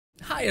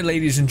Hiya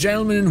ladies and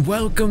gentlemen, and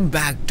welcome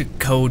back to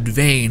Code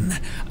Vein.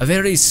 A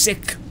very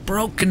sick,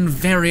 broken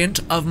variant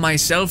of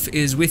myself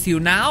is with you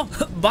now,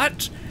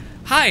 but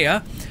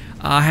hiya.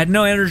 I had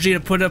no energy to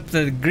put up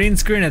the green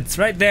screen. It's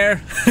right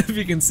there, if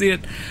you can see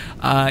it.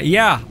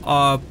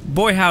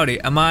 Boy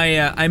howdy,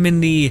 I'm in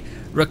the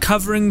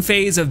recovering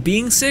phase of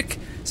being sick.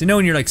 So you know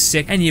when you're like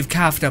sick and you've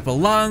coughed up a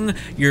lung,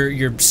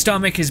 your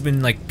stomach has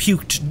been like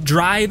puked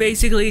dry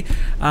basically,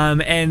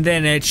 and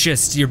then it's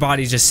just, your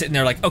body's just sitting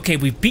there like, okay,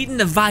 we've beaten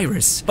the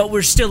virus, but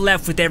we're still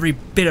left with every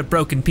bit of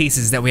broken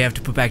pieces that we have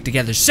to put back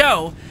together.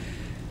 So,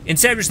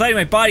 instead of just letting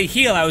my body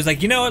heal, I was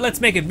like, you know what,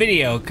 let's make a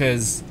video,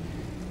 cause,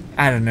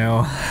 I don't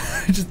know,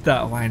 I just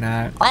thought, why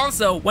not?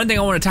 Also, one thing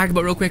I want to talk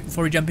about real quick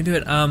before we jump into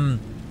it,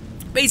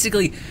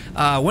 basically,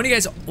 one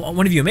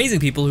of you amazing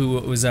people who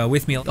was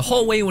with me the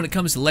whole way when it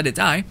comes to Let It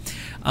Die,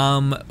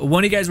 one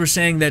of you guys were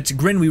saying that,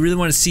 Grin, we really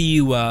want to see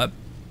you, are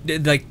you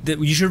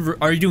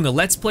doing a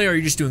Let's Play or are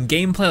you just doing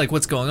gameplay, like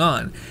what's going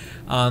on?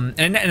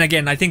 And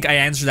again, I think I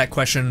answered that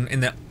question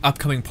in the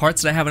upcoming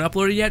parts that I haven't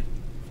uploaded yet.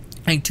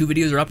 I think 2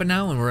 videos are up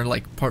now and we're in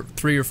like part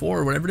 3 or 4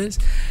 or whatever it is.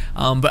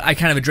 But I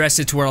kind of addressed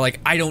it to where like,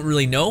 I don't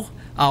really know.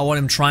 What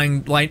I'm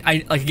trying,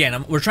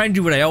 we're trying to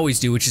do what I always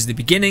do, which is the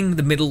beginning,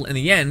 the middle, and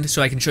the end,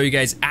 so I can show you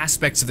guys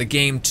aspects of the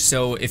game,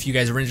 so if you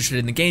guys are interested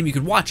in the game, you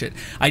could watch it.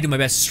 I do my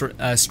best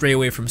to stray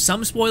away from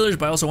some spoilers,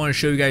 but I also want to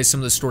show you guys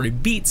some of the story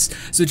beats,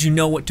 so that you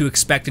know what to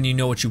expect and you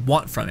know what you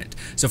want from it.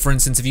 So for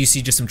instance, if you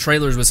see just some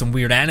trailers with some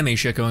weird anime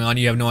shit going on,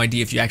 you have no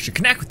idea if you actually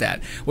connect with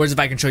that. Whereas if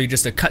I can show you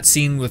just a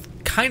cutscene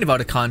with kind of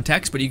out of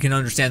context, but you can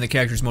understand the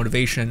character's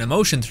motivation and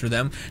emotion through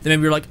them, then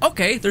maybe you're like,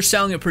 okay, they're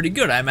selling it pretty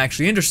good, I'm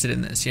actually interested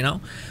in this, you know?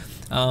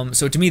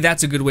 So to me,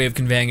 that's a good way of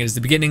conveying it, is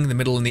the beginning, the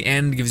middle, and the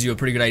end. Gives you a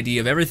pretty good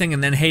idea of everything.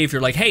 And then, hey, if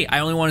you're like, hey, I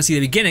only want to see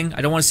the beginning,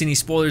 I don't want to see any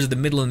spoilers of the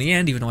middle and the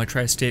end, even though I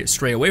try to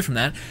stray away from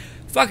that,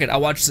 fuck it,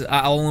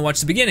 I'll only watch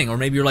the beginning. Or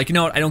maybe you're like, you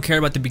know what, I don't care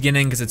about the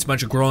beginning because it's a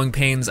bunch of growing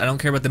pains. I don't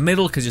care about the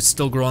middle because it's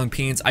still growing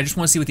pains. I just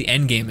want to see what the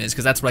end game is,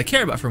 because that's what I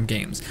care about from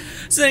games.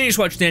 So then you just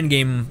watch the end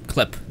game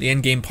clip, the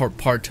end game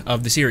part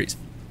of the series.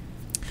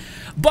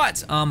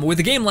 But with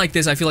a game like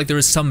this, I feel like there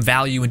is some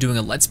value in doing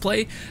a Let's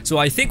Play. So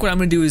I think what I'm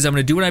going to do is I'm going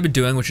to do what I've been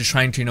doing, which is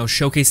trying to, you know,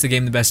 showcase the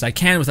game the best I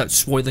can without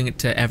spoiling it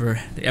to the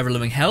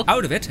ever-living hell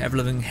out of it,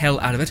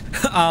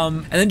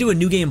 and then do a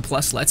New Game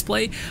Plus Let's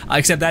Play,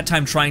 except that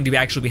time trying to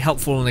actually be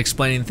helpful in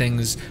explaining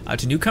things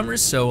to newcomers.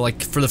 So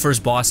like for the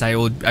first boss,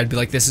 I'd be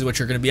like, this is what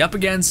you're going to be up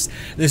against,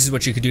 this is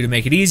what you could do to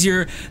make it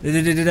easier,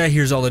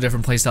 here's all the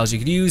different playstyles you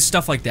could use,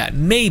 stuff like that.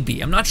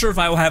 Maybe. I'm not sure if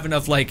I will have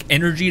enough like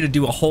energy to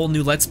do a whole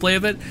new Let's Play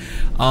of it.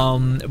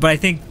 But I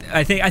think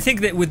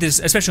that with this,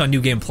 especially on New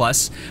Game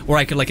Plus, where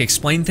I could like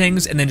explain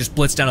things and then just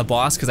blitz down a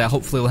boss, because I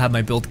hopefully will have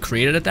my build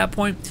created at that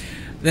point,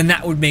 then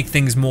that would make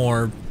things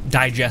more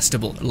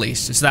digestible, at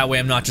least. So that way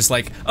I'm not just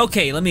like,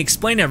 okay, let me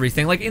explain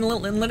everything. Like in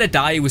Let It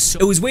Die, it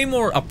was way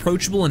more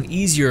approachable and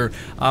easier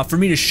for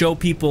me to show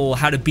people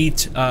how to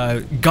beat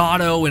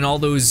Gato and all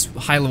those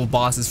high-level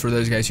bosses, for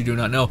those guys who do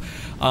not know,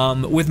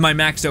 with my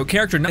maxed out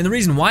character. And the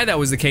reason why that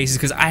was the case is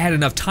because I had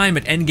enough time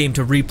at endgame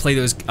to replay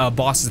those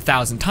bosses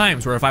 1,000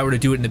 times, where if I were to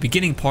do it in the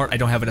beginning part, I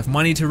don't have enough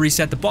money to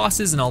reset the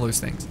bosses and all those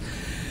things.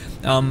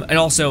 And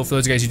also, for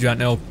those guys who do not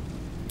know,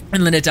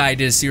 in Let It Die, I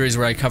did a series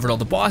where I covered all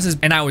the bosses,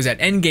 and I was at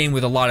endgame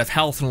with a lot of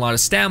health and a lot of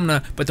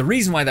stamina, but the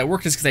reason why that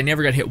worked is because I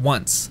never got hit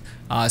once.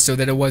 So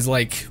that it was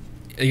like,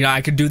 you know,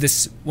 I could do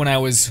this when I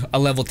was a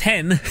level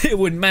 10, it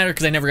wouldn't matter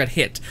because I never got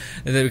hit.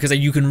 Because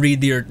you can read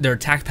their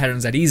attack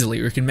patterns that easily,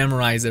 or you can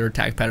memorize their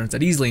attack patterns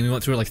that easily, and we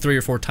went through it like 3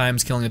 or 4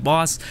 times killing the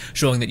boss,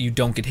 showing that you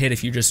don't get hit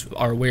if you just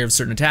are aware of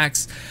certain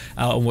attacks,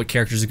 and what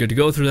characters are good to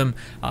go through them.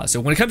 So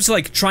when it comes to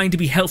like trying to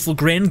be helpful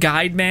Grin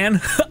guide,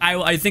 man,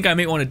 I think I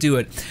may want to do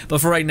it.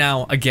 But for right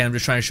now, again, I'm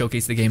just trying to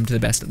showcase the game to the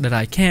best that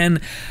I can.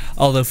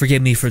 Although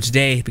forgive me for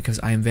today, because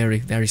I am very,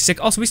 very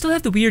sick. Also, we still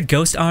have the weird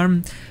ghost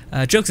arm.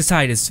 Jokes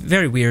aside, it's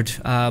very weird.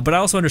 But I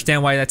also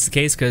understand why that's the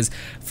case, because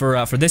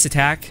for this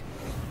attack,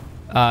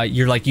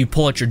 you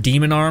pull out your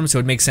demon arm, so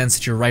it makes sense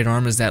that your right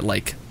arm is that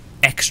like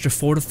extra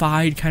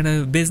fortified kind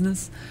of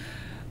business.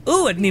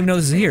 Ooh, I didn't even know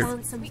this was here.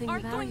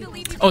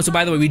 Oh, so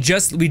by the way, we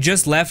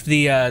just left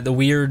the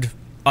weird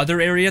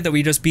other area that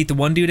we just beat the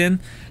one dude in,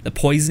 the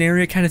poison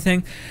area kind of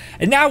thing,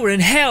 and now we're in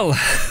hell.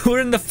 We're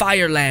in the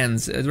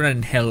Firelands. We're not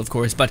in hell, of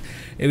course, but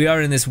we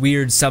are in this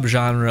weird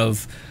subgenre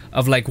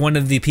of like one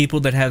of the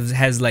people that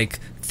has like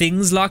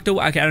things locked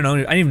away. I don't know.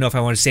 I don't even know if I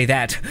want to say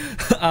that.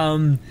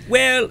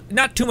 Well,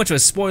 not too much of a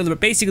spoiler, but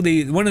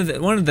basically one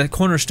of the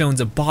cornerstones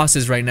of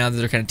bosses right now that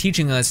they're kind of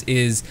teaching us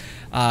is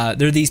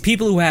there are these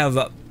people who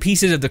have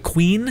pieces of the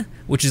Queen,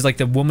 which is like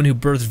the woman who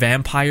birthed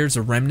vampires,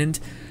 a remnant,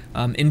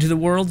 into the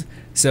world.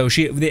 So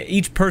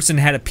each person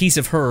had a piece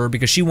of her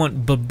because she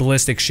went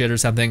ballistic shit or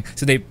something.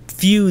 So they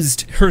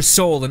fused her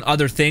soul in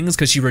other things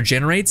because she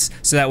regenerates.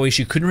 So that way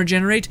she couldn't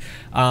regenerate.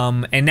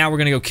 And now we're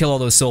gonna go kill all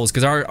those souls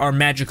because our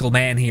magical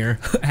man here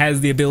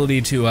has the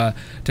ability to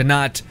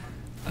not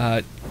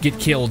get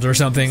killed or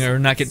something, or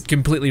not get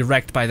completely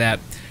wrecked by that.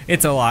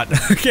 It's a lot.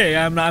 Okay,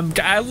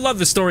 I love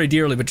the story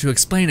dearly, but to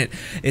explain it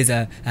is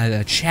a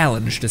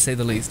challenge, to say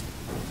the least.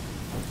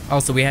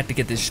 Also, we had to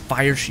get this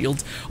fire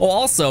shields. Oh,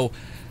 also,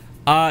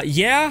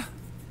 yeah,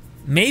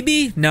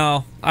 maybe,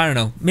 no, I don't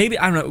know. Maybe,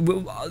 I don't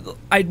know.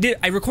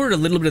 I recorded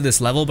a little bit of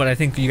this level, but I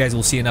think you guys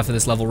will see enough of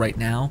this level right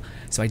now.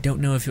 So I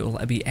don't know if it will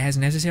be as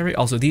necessary.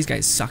 Also, these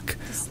guys suck,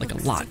 like, a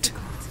lot.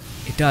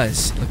 It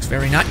does. It looks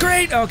very not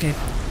great. Okay.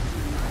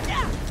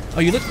 Oh,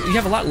 you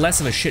have a lot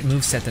less of a shit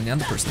moveset than the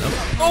other person, though.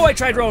 Oh, I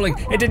tried rolling.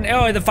 It didn't.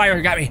 Oh, the fire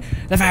got me.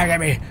 The fire got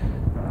me.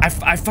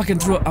 I fucking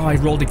threw it. Oh, I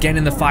rolled again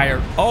in the fire.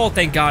 Oh,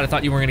 thank God. I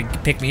thought you were gonna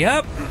pick me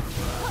up.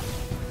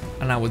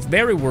 And I was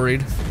very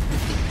worried.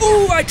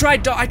 Ooh, I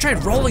tried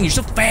rolling. You're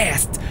so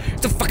fast. You're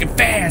so fucking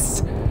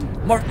fast.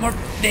 More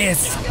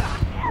this.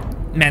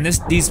 Man,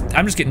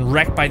 I'm just getting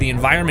wrecked by the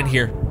environment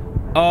here.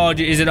 Oh,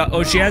 is it up?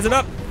 Oh, she has it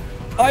up.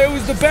 Io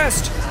is the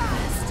best.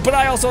 But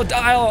I also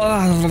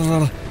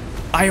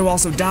Io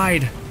also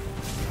died.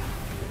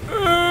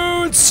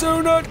 Oh, it's so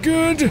not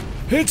good.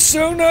 It's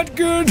so not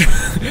good.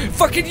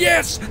 Fucking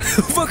yes.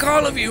 Fuck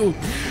all of you.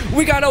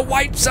 We gotta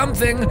wipe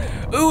something.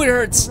 Ooh, it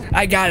hurts.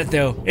 I got it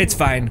though. It's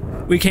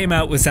fine. We came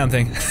out with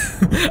something.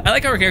 I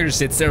like how our character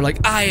sits there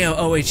like, Io,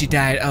 oh wait, she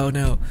died. Oh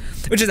no.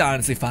 Which is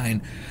honestly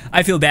fine.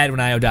 I feel bad when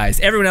Io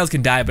dies. Everyone else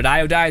can die, but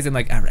Io dies, I'm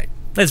like, all right.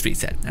 Let's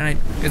reset, alright?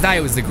 Because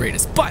Io is the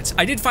greatest. But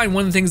I did find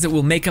one of the things that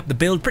will make up the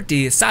build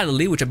pretty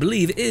solidly, which I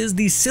believe is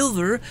the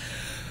silver.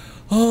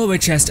 Oh, my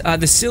chest.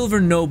 The silver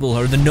noble,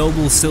 or the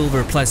noble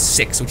silver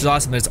 +6, which is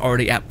awesome that it's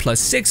already at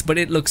 +6, but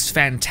it looks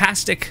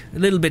fantastic. A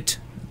little bit,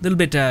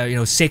 you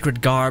know,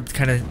 sacred garb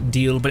kind of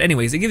deal. But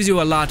anyways, it gives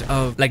you a lot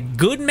of, like,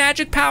 good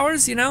magic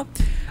powers, you know?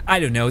 I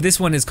don't know.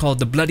 This one is called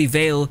the Bloody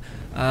Veil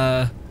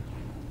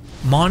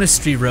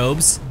Monastery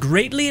Robes.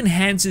 Greatly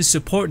enhances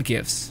support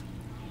gifts.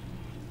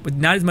 But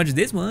not as much as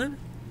this one.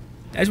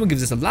 This one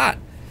gives us a lot.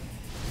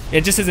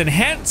 It just says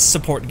enhanced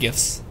support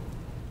gifts.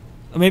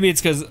 Or maybe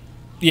it's because,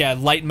 yeah,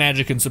 light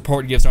magic and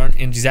support gifts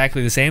aren't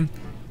exactly the same.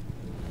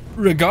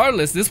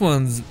 Regardless, this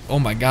one's, oh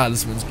my God,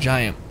 this one's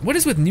giant. What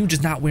is with you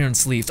just not wearing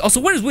sleeves? Also,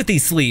 what is with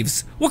these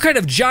sleeves? What kind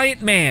of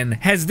giant man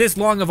has this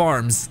long of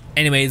arms?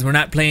 Anyways, we're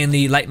not playing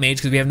the light mage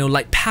because we have no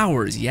light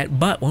powers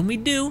yet, but when we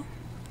do,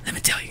 let me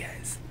tell you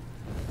guys,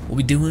 we'll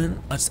be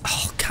doing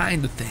all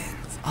kind of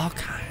things, all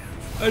kind.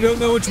 I don't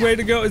know which way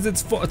to go.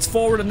 It's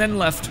forward and then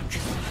left.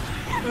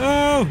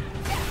 Oh.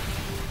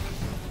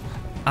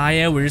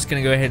 Io, we're just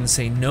gonna go ahead and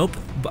say nope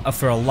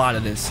for a lot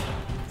of this.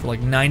 For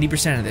like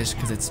 90% of this,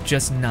 because it's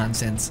just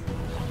nonsense.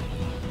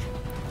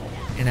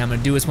 And I'm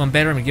gonna do this one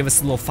better. I'm gonna give us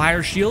a little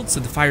fire shield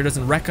so the fire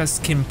doesn't wreck us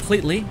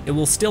completely. It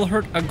will still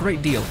hurt a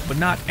great deal, but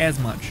not as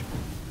much.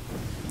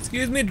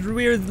 Excuse me,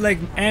 weird like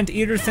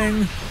anteater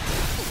thing.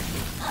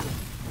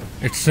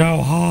 It's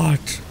so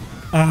hot.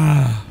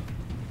 Ah.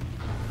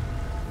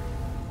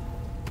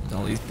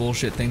 All these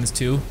bullshit things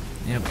too.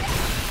 Yep.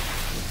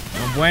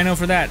 No bueno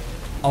for that.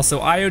 Also,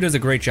 Io does a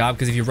great job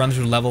because if you run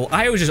through the level,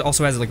 Io just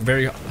also has like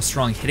very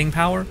strong hitting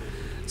power.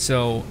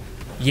 So,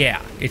 yeah,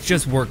 it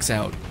just works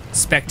out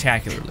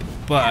spectacularly.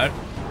 But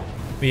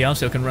we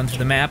also can run through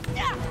the map.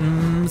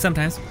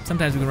 Sometimes we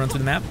can run through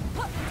the map.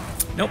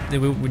 Nope.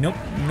 Nope.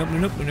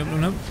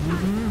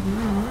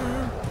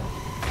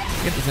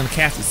 Yep, he's gonna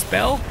cast a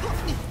spell.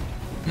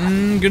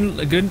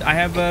 Good. I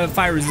have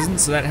fire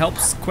resistance, so that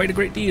helps quite a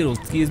great deal.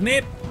 Excuse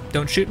me.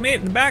 Don't shoot me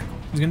in the back.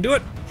 He's gonna do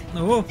it.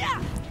 Oh.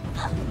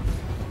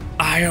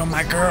 Io,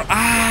 my girl.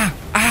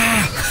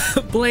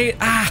 Blade.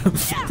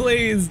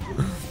 Please.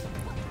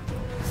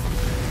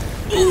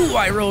 Ooh,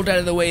 I rolled out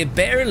of the way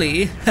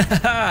barely.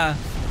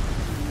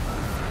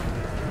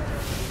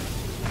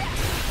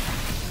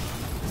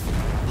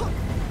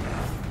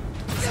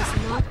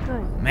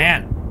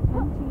 Man.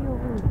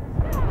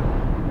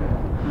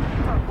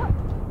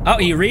 Oh,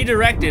 he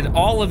redirected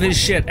all of his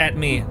shit at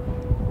me.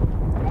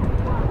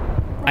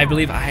 I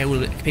believe Io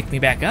will pick me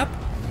back up.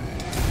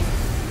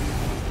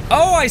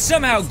 Oh, I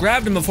somehow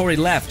grabbed him before he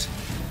left.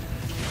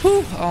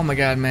 Whew. Oh my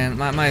God, man.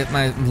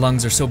 My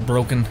lungs are so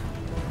broken.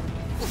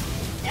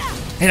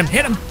 Hit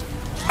him.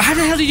 How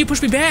the hell did you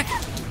push me back?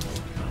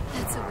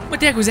 What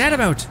the heck was that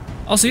about?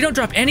 Also, you don't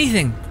drop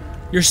anything.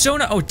 You're so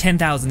not, oh,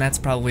 10,000, that's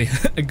probably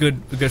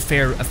a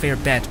fair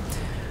bet.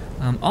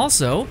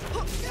 Also,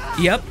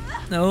 yep.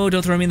 No,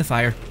 don't throw me in the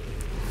fire.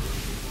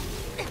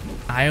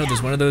 Io,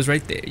 there's one of those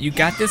right there. You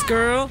got this,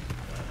 girl.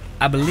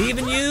 I believe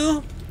in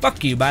you.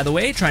 Fuck you, by the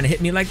way, trying to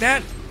hit me like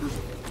that.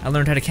 I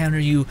learned how to counter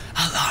you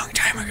a long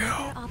time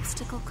ago.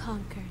 Obstacle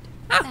conquered.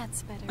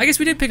 That's better. I guess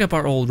we did pick up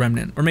our old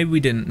remnant, or maybe we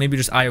didn't. Maybe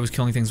just Io was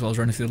killing things while I was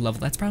running through the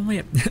level. That's probably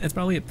it. That's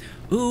probably it.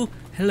 Ooh,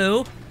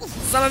 hello.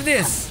 Some of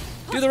this.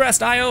 Do the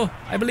rest, Io.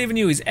 I believe in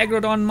you. He's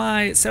aggroed on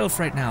myself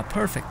right now.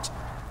 Perfect.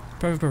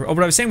 Perfect. Oh,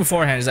 what I was saying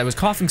beforehand is I was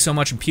coughing so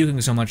much and puking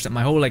so much that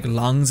my whole like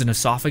lungs and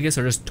esophagus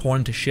are just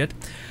torn to shit.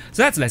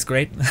 So that's less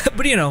great.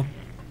 But you know,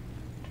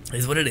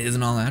 is what it is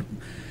and all that.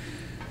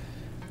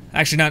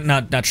 Actually,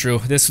 not true.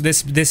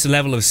 This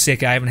level of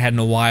sick I haven't had in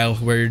a while,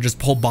 where your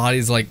just whole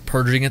body's like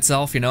purging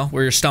itself, you know,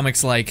 where your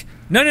stomach's like,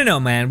 no,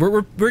 man,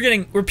 we're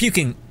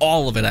puking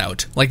all of it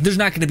out. Like there's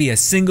not going to be a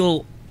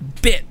single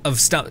bit of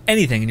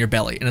anything in your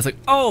belly, and it's like,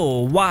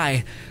 oh,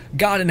 why,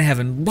 God in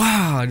heaven,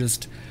 wow,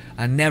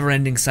 a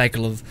never-ending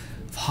cycle of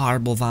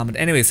horrible vomit.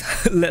 Anyways,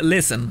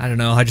 listen. I don't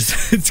know. I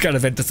just it's gotta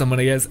vent to someone,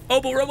 I guess.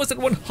 Oh, but we're almost at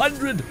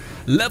 100.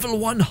 Level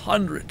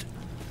 100.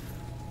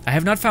 I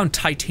have not found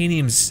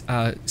titanium's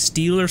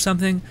steel or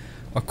something,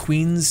 or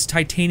Queen's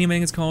titanium, I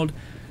think it's called.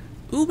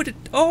 Ooh, but it.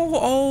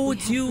 Oh,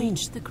 it's you. We have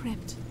reached the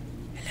crypt.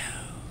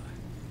 Hello.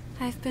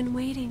 I've been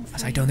waiting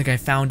for I don't think I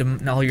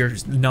found all your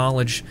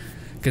knowledge,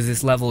 because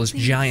this level is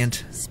Please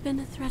giant. spin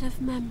a thread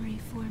of memory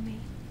for me.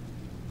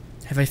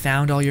 Have I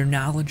found all your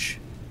knowledge?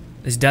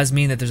 This does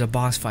mean that there's a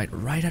boss fight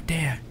right up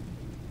there.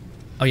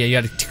 Oh yeah,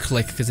 you gotta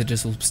click because it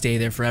just will stay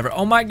there forever.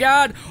 Oh my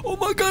god! Oh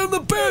my god, I'm the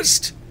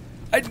best!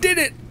 I did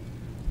it!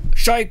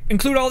 Should I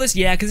include all this?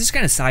 Yeah, because it's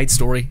kind of side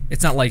story.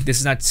 It's not like, this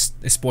is not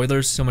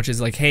spoilers so much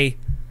as like, hey,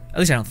 at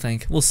least I don't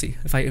think. We'll see.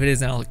 If it is,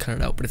 then I'll cut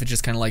it out. But if it's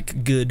just kind of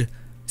like good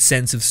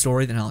sense of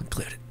story, then I'll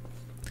include it.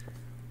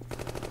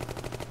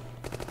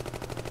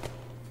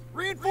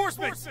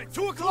 Reinforcements!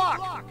 2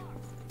 o'clock!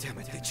 Damn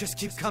it, they just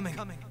keep coming.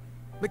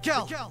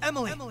 Miguel,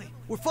 Emily,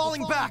 we're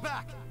falling back.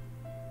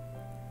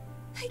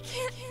 I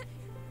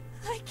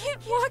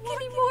can't walk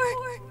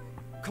anymore.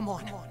 Come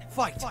on,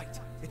 fight.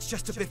 It's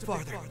just a bit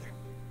farther.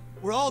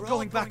 We're all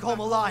going back home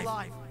alive.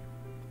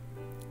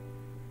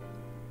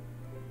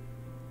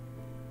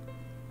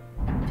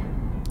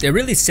 They're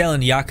really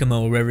selling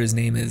Yakumo, whatever his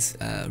name is,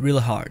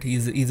 really hard.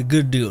 He's a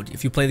good dude.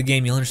 If you play the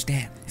game, you'll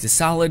understand. He's a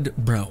solid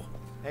bro.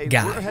 Hey,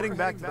 guy. we're heading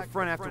back to the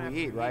front after we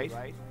eat, right?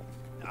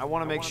 I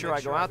want to make sure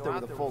I go out there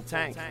with a full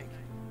tank.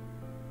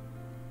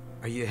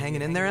 Are you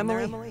hanging in there,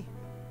 Emily?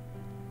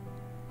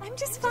 I'm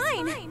just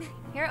fine.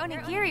 Your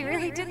onigiri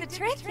really did the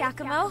trick,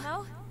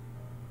 Yakumo.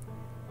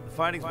 The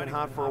fighting's been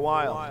hot for a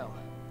while.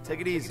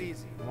 Take it easy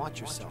and watch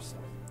yourself.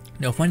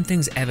 Now, if one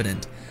thing's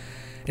evident,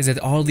 is that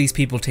all these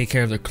people take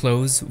care of their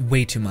clothes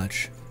way too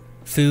much.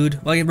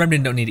 Food, well,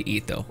 Remnant don't need to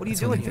eat though. What are you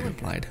That's one doing thing here?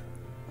 implied.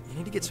 You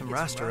need to get some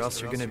rest or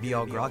else you're gonna be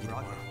all groggy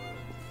tomorrow.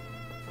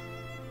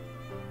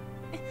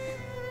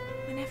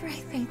 Whenever I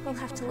think we'll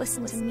have to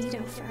listen to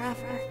Mito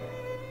forever,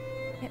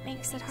 it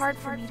makes it hard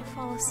for me to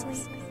fall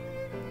asleep.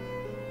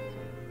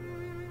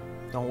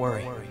 Don't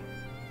worry.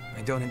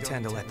 I don't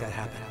intend to let that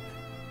happen.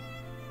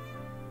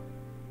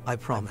 I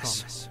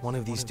promise, one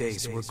of these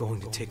days we're going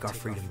to take our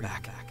freedom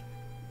back.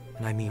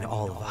 And I mean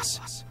all of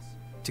us.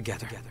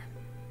 Together.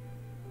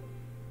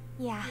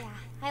 Yeah,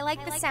 I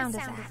like the sound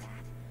of that.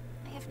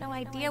 I have no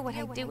idea what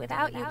I'd do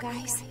without you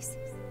guys.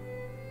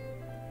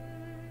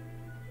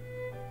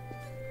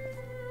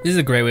 This is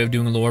a great way of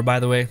doing lore, by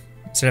the way.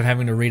 Instead of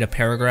having to read a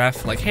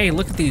paragraph, like, hey,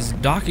 look at these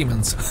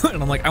documents.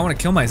 And I'm like, I want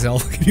to kill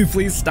myself. Can you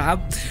please stop?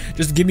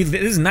 Just give me,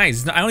 this is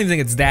nice. I don't even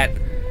think it's that,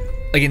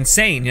 like,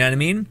 insane, you know what I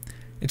mean?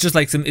 It's just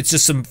like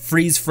some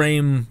freeze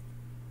frame,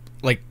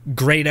 like,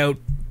 grayed out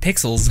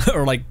pixels,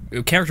 or like,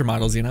 character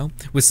models, you know?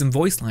 With some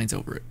voice lines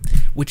over it,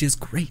 which is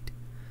great.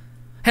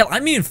 Hell,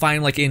 I'm even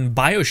fine, like, in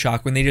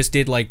Bioshock, when they just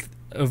did, like,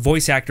 a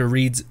voice actor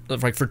reads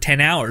like for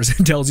 10 hours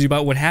and tells you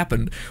about what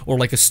happened, or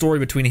like a story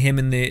between him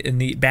and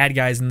the bad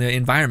guys in the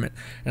environment,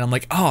 and I'm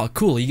like, oh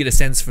cool, you get a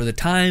sense for the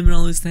time and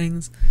all those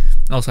things.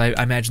 Also,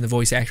 I imagine the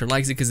voice actor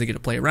likes it because they get to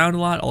play around a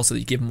lot. Also,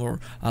 you give them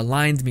more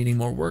lines, meaning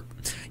more work.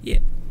 Yeah.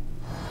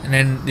 And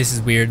then this is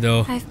weird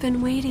though. I've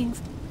been waiting.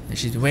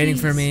 She's been waiting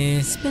for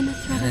me. Spin a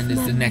thread And then of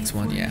there's the next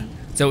one, memory for yeah. me.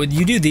 So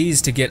you do these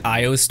to get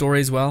Io's story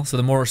as well. So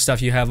the more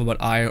stuff you have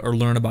about Io or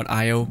learn about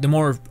Io, the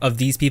more of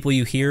these people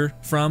you hear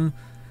from,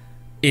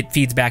 it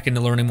feeds back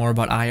into learning more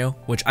about Io,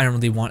 which I don't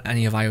really want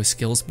any of Io's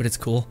skills, but it's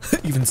cool.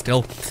 Even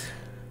still,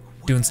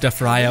 doing stuff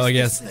for Io, I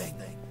guess.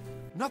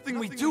 Nothing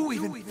we do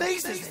even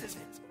phases it.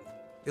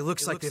 It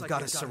looks like they've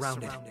got us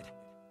surrounded.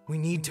 We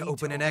need to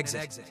open an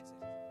exit.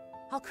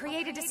 I'll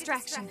create a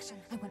distraction.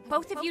 I want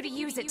both of you to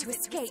use it to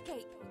escape.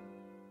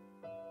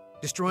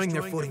 Destroying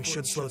their footing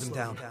should slow them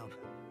down.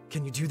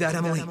 Can you do that,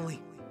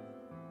 Emily?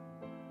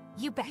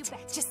 You bet.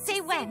 Just say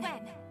when.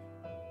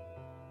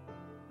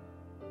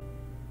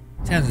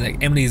 Sounds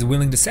like Emily's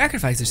willing to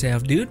sacrifice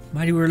herself, dude.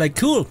 Mighty were like,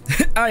 cool.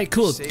 Alright,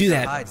 cool, Save do the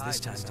that. hides this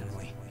time,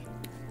 Emily.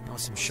 That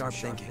was some sharp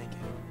thinking.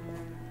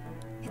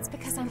 It's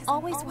because I'm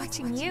always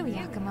watching you,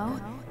 Yakumo.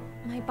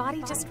 My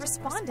body just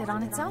responded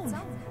on its own.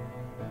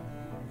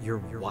 You're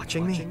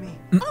watching me?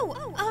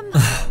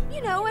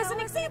 You know, as an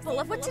example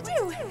of what to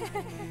do.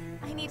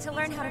 I need to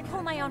learn how to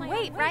pull my own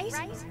weight, right?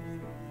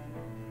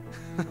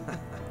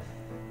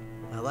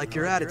 I like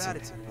your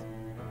attitude.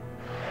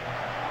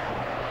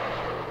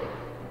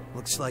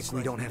 Looks like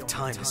we don't have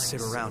time to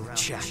sit around and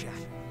chat.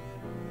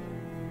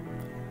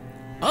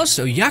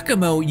 Also,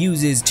 Yakumo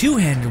uses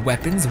two-handed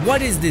weapons.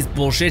 What is this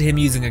bullshit, him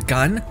using a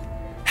gun?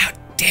 How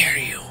dare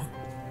you?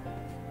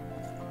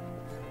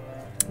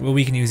 Well,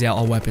 we can use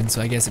all weapons,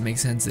 so I guess it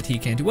makes sense that he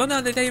can't do. Well,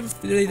 no,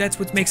 that's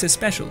what makes us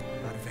special.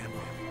 Out of ammo.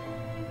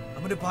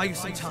 I'm gonna buy you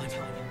some time,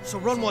 so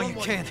run while you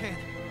can.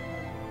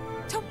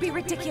 Don't be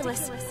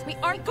ridiculous. We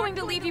aren't going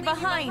to leave you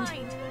behind.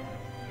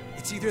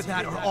 It's either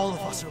that or all of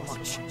us are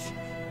lunch.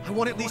 I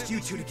want at least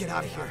you two to get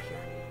out of here.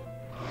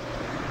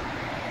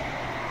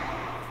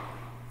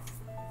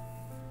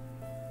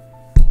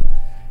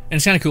 And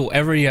it's kind of cool.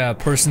 Every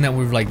person that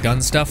we've like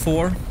done stuff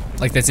for,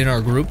 like that's in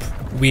our group,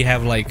 we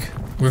have like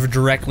we're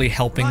directly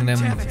helping God them.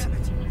 damn it.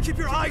 Keep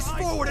your eyes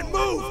forward and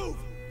move!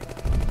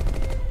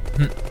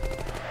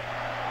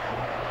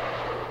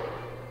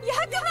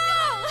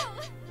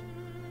 Yakumo!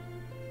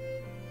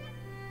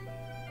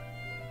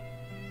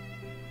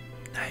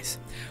 Nice.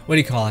 What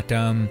do you call it?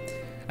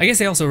 I guess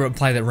they also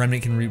imply that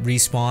Remnant can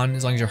respawn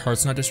as long as your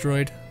heart's not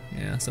destroyed.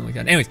 Yeah, something like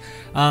that. Anyways,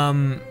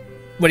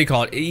 what do you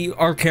call it?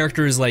 Our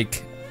character is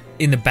like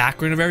in the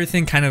background of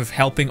everything, kind of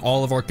helping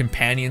all of our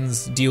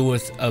companions deal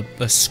with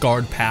a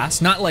scarred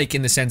past. Not like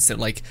in the sense that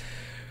like,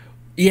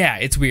 yeah,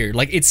 it's weird.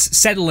 Like it's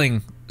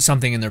settling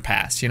something in their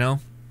past, you know?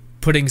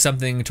 Putting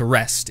something to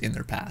rest in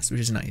their past, which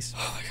is nice.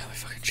 Oh my god, my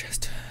fucking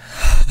chest.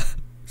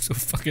 So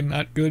fucking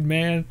not good,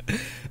 man.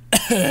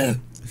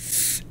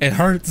 It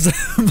hurts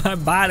my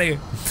body.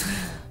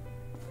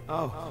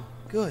 Oh,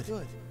 good.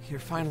 You're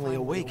finally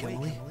awake,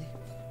 Emily.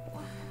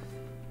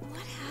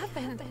 What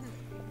happened?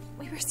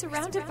 We were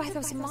surrounded by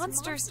those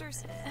monsters,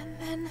 and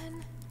then...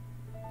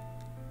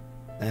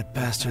 That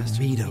bastard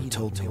Mito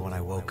told me when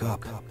I woke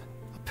up.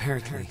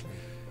 Apparently,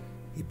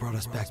 he brought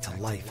us back to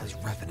life as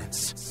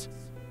revenants.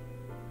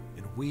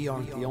 And we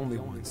aren't the only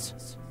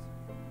ones.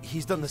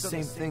 He's done the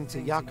same thing to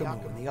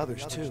Yakumo and the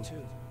others, too.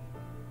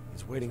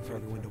 He's waiting for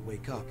everyone to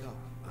wake up.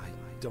 I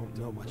don't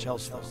know much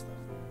else, though.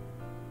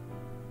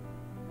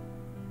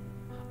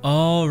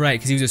 Oh, right,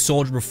 because he was a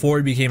soldier before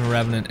he became a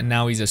Revenant, and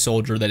now he's a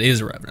soldier that is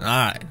a Revenant.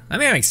 Alright. I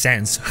mean, that makes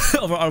sense.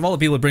 Of all the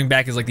people to bring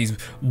back as like these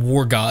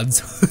war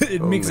gods,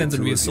 it makes sense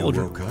to be a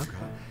soldier.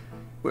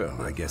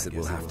 Well, I guess it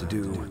will have to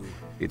do.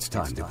 It's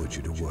time to put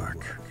you to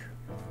work.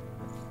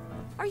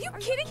 Are you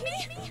kidding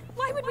me?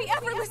 Why would we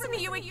ever listen to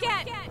you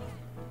again?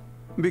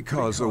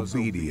 Because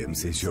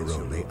obedience is your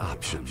only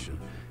option.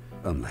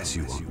 Unless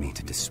you want me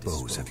to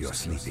dispose of your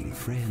sleeping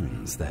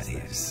friends, that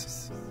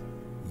is.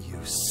 You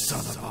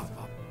son of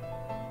a...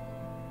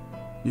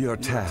 Your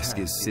task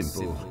is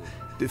simple.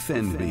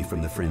 Defend me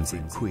from the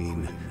frenzied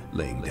queen,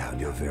 laying down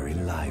your very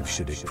life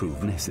should it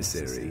prove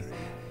necessary.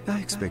 I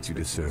expect you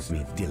to serve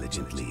me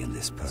diligently in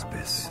this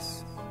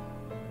purpose.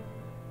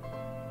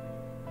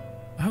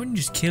 Why wouldn't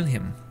you just kill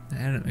him?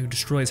 I don't know,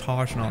 destroy his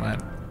heart and all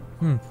that.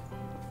 I'm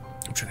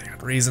sure they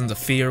got reasons of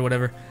fear or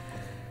whatever.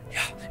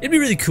 Yeah, it'd be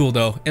really cool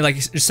though. And like,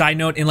 side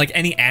note, in like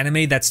any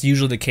anime, that's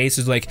usually the case.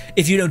 Is like,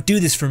 if you don't do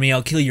this for me,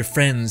 I'll kill your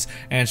friends.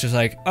 And it's just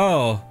like,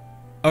 oh,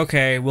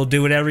 okay, we'll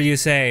do whatever you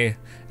say.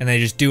 And they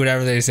just do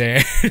whatever they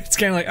say. It's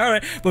kind of like, all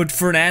right. But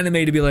for an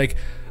anime to be like,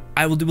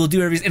 we'll do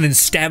whatever, and then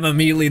stab him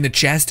immediately in the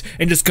chest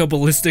and just go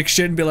ballistic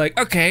shit and be like,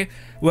 okay,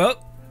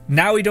 well,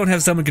 now we don't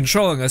have someone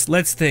controlling us.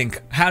 Let's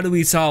think. How do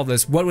we solve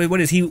this? What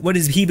has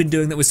he been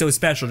doing that was so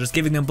special? Just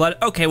giving them blood?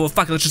 Okay, well,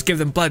 fuck it. Let's just give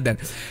them blood then.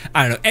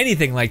 I don't know,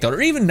 anything like that,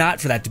 or even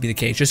not for that to be the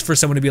case. Just for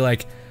someone to be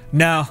like,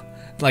 no,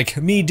 like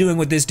me doing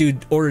what this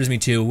dude orders me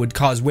to would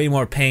cause way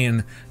more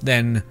pain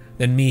than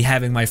me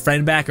having my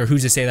friend back, or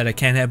who's to say that I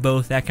can't have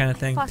both? That kind of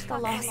thing. Fought the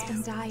lost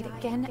and died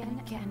again and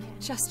again,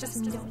 just as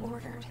Mito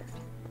ordered.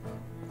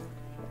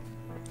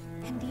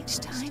 And each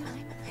time,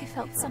 I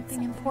felt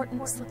something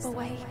important slip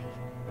away.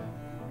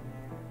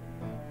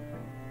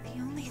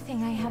 The only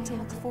thing I had to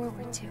look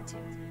forward to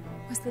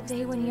was the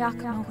day when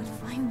Yakumo would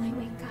finally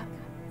wake up.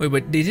 Wait,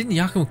 but didn't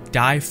Yakumo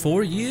die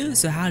for you?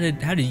 So how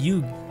did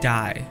you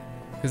die?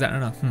 Because I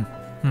don't know.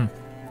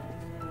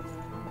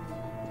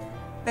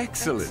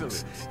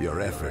 Excellent. Your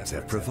efforts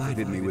have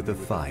provided me with a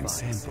fine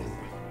sample.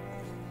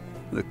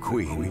 The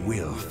Queen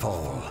will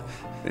fall,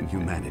 and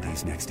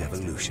humanity's next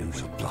evolution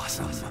will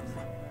blossom.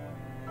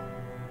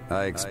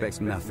 I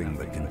expect nothing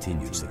but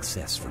continued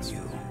success from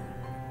you.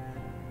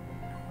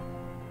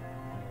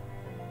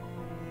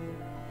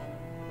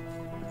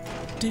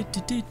 They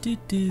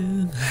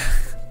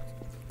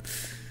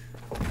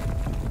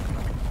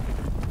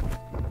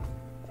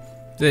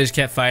just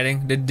kept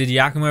fighting. Did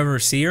Yakumo ever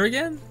see her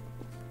again?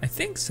 I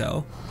think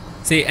so.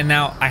 See, and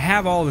now I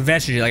have all the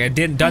vestiges. Like,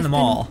 done them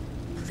all.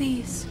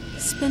 Please,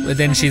 spin. But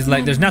then she's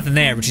like, there's nothing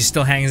there, but she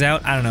still hangs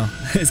out. I don't know.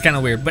 It's kind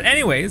of weird. But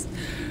anyways,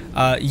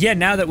 yeah,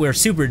 now that we're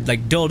super,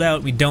 like, dulled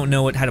out, we don't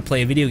know how to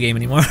play a video game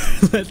anymore.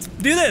 Let's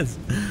do this.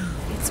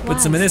 Put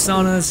some of this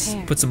on us.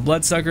 Put some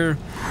bloodsucker.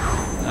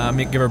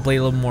 Give our blade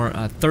a little more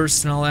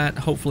thirst and all that.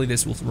 Hopefully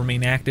this will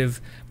remain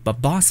active.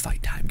 But boss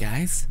fight time,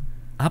 guys.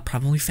 I'll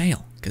probably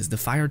fail, because the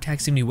fire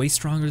attacks seem to be way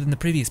stronger than the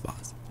previous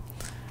boss.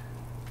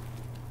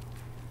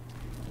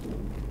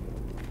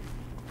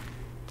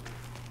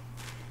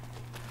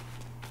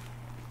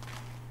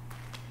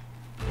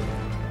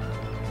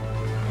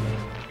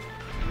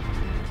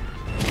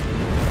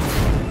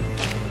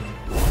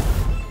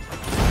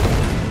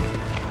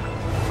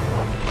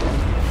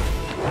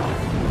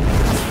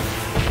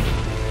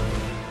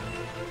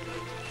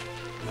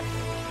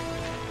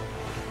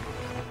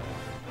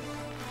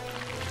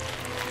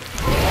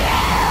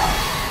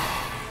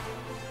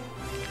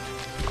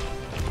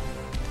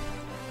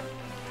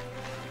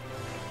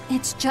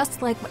 It's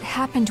just like what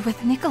happened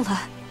with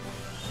Nicola.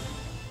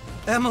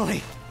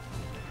 Emily!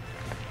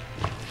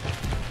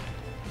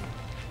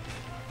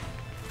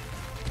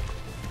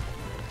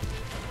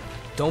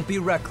 Don't be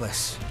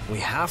reckless. We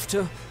have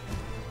to...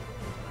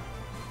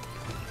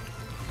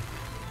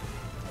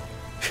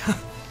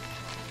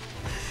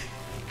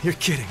 You're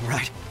kidding,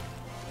 right?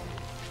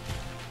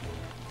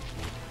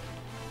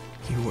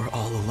 You were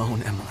all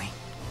alone, Emily.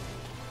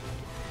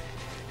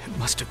 It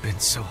must have been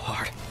so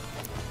hard.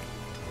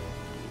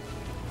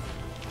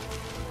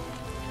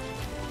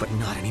 But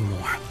not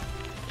anymore.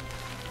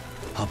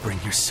 I'll bring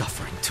your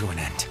suffering to an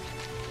end.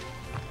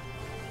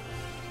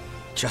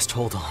 Just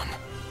hold on.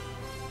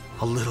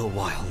 A little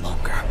while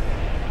longer.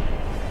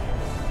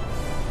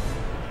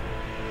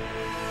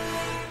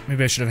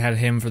 Maybe I should have had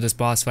him for this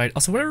boss fight.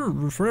 Also,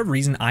 for whatever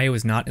reason, Io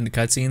is not in the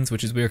cutscenes,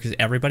 which is weird because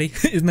everybody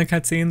is in the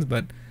cutscenes,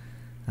 but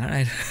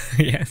alright,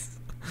 yes.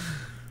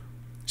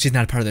 She's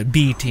not a part of the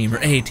B team or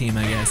A team,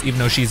 I guess, even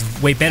though she's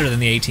way better than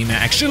the A team,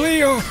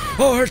 actually. Oh,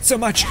 it hurts so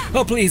much.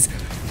 Oh, please.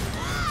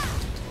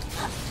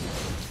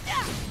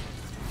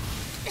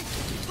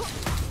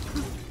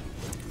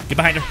 Get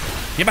behind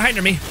her. Get behind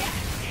her, me.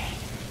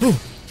 Ooh.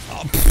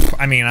 Oh,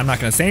 I mean, I'm not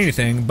gonna say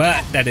anything,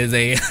 but that is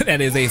a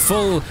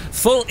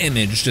full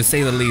image, to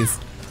say the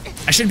least.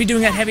 I shouldn't be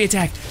doing that heavy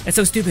attack. That's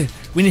so stupid.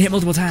 We need to hit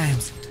multiple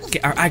times.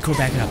 Get our I-core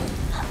back up.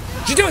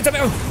 She's doing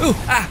something.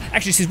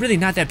 Actually, she's really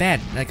not that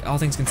bad. Like, all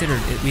things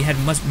considered, we had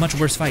much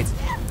worse fights.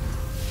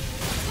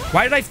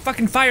 Why did I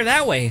fucking fire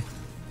that way?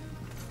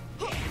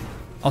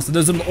 Also,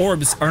 those little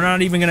orbs are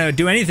not even gonna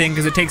do anything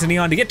because it takes a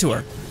neon to get to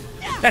her.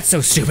 That's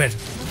so stupid.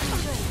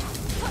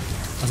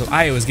 Also,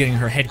 Io is getting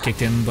her head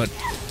kicked in, but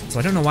so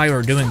I don't know why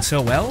we're doing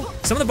so well.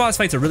 Some of the boss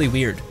fights are really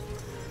weird.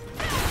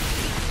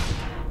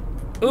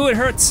 Ooh, it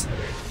hurts.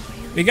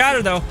 We got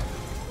her though.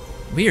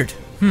 Weird.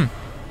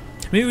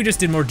 Maybe we just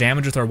did more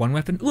damage with our one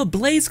weapon. Ooh, a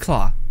blaze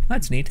claw.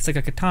 That's neat. It's like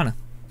a katana.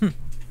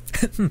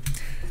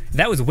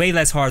 That was way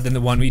less hard than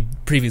the one we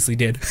previously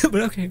did,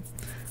 but okay.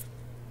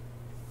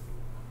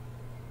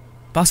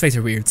 Boss fights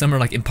are weird. Some are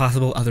like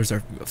impossible, others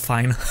are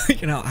fine.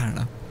 You know, I don't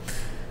know.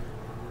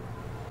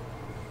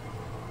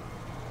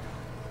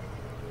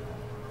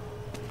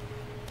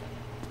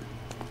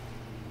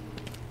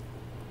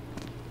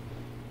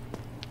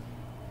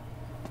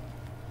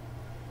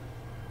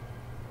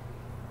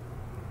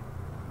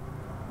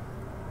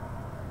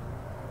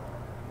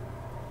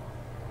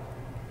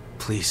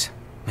 Please,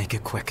 make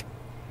it quick.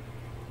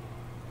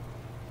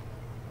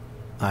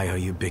 I owe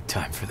you big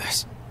time for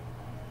this.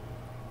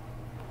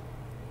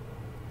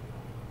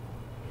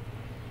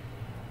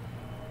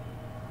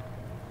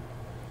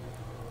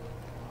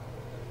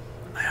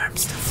 My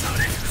arm's still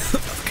floating.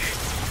 Okay.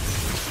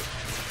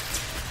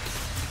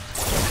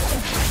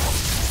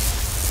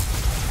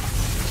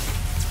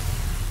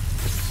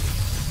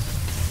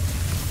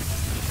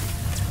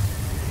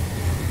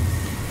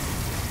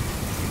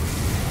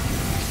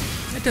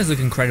 That does look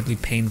incredibly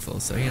painful,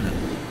 so you know.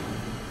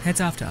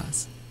 Heads off to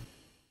us.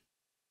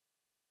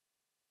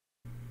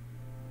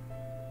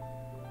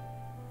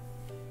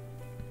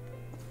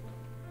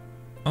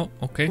 Oh,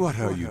 okay. What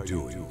are you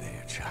doing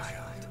there,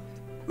 child?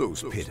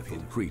 Those pitiful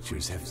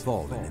creatures have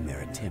fallen in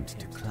their attempt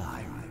to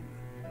climb.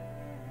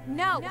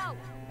 No,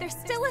 they're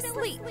still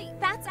asleep.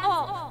 That's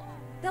all.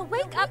 They'll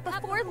wake up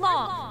before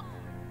long.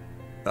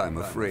 I'm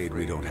afraid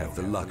we don't have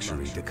the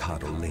luxury to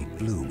coddle late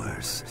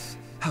bloomers.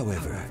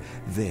 However,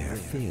 their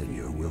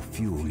failure will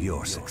fuel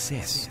your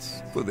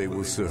success, for they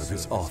will serve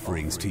as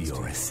offerings to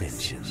your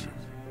ascension.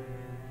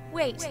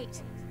 Wait.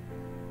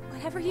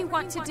 Whatever you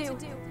want to do,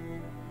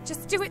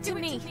 just do it to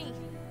me.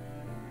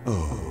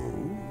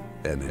 Oh,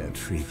 an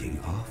intriguing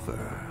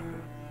offer.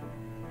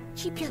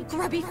 Keep your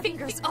grubby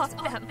fingers off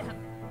them.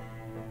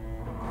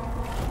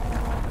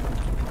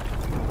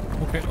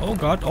 Okay. Oh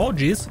god. Oh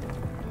jeez.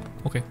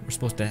 Okay, that's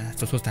supposed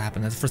to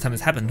happen. That's the first time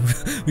it's happened.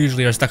 We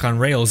usually are stuck on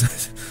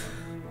rails.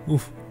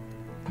 Oof.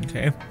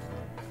 Okay.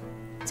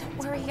 Don't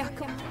worry,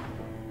 Yakumo.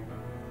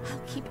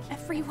 I'll keep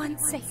everyone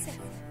safe.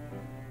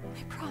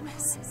 I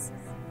promise.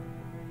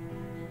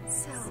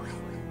 So,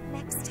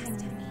 next time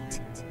we meet,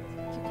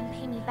 you can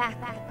pay me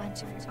back with a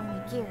bunch of your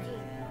onigiri.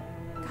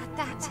 Got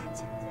that?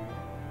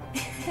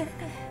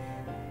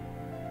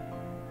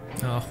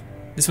 Oh,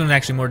 this one's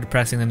actually more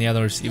depressing than the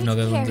others, even though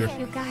the other ones are.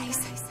 You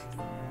guys.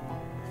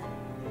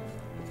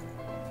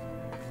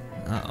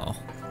 Uh-oh.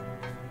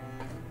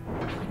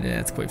 Yeah,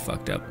 it's quite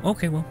fucked up.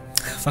 Okay, well,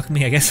 fuck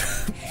me, I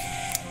guess.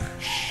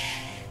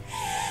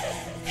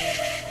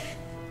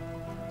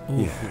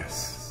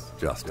 Yes,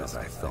 just as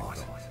I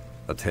thought.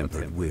 A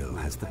tempered will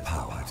has the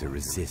power to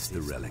resist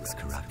the relic's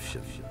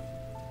corruption.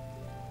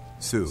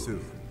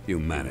 Soon,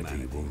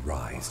 humanity will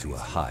rise to a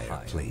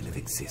higher plane of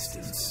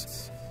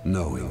existence,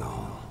 knowing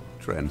all,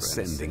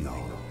 transcending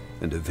all,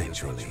 and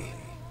eventually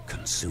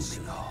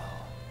consuming all.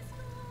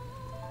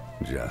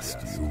 Just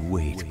you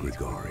wait,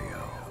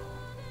 Gregorio.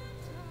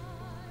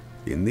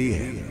 In the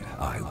end,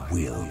 I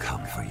will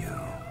come for you.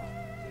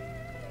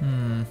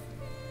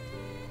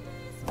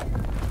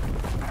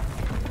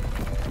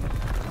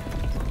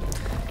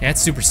 Yeah,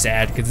 it's super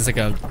sad because it's like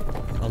a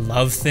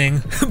love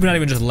thing, but not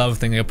even just a love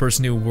thing, like a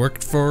person who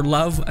worked for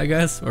love, I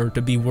guess, or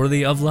to be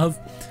worthy of love.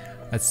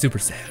 That's super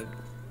sad.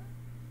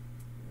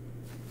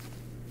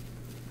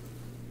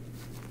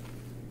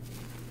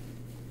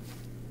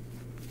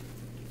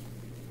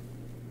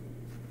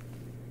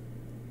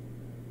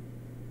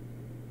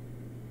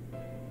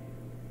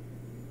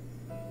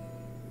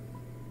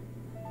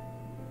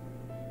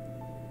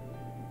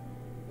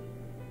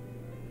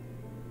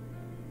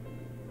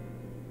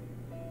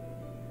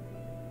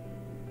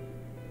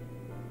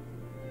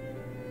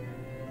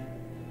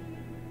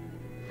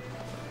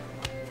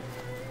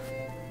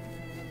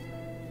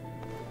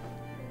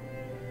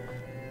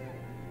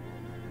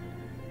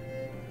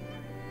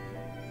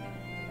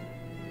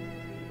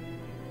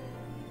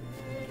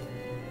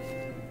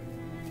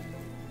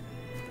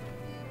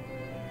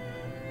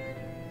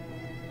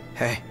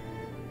 Hey.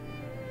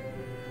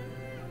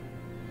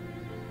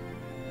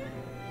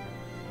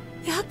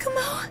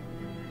 Yakumo?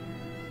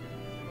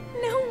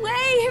 No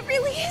way! It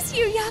really is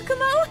you,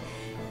 Yakumo!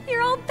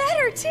 You're all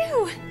better,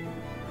 too!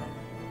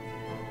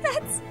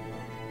 That's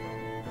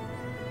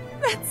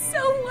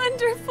so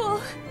wonderful!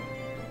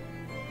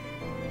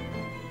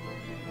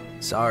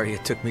 Sorry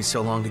it took me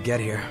so long to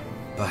get here,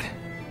 but...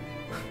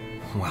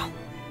 well...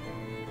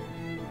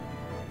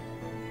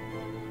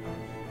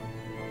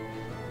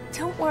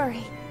 Don't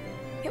worry.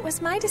 It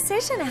was my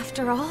decision,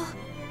 after all.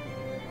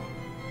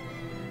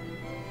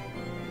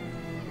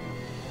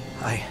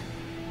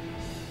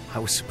 I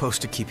was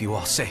supposed to keep you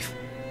all safe.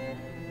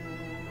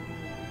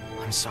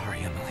 I'm sorry,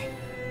 Emily.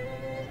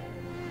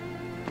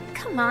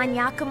 Come on,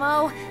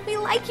 Yakumo. We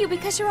like you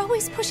because you're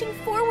always pushing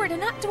forward and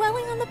not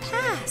dwelling on the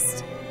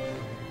past.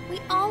 We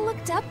all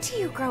looked up to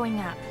you growing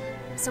up.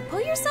 So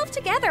pull yourself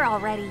together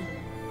already.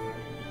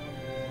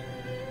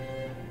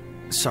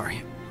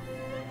 Sorry.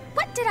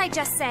 What did I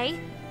just say?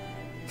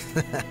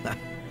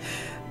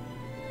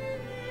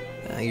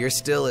 You're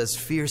still as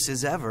fierce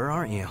as ever,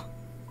 aren't you?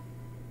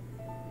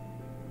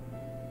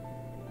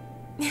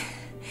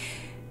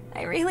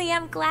 I really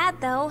am glad,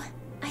 though.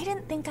 I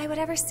didn't think I would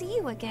ever see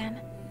you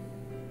again.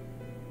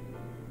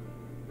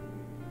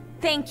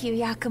 Thank you,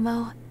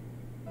 Yakumo.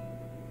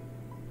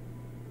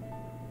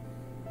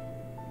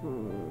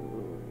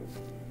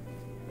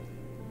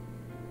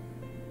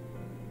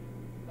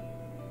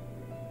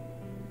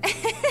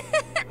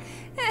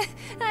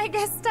 I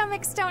guess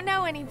stomachs don't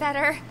know any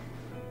better.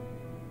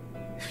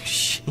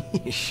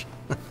 Sheesh.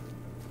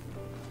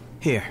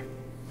 Here,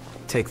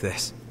 take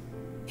this.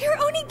 You're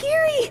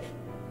onigiri!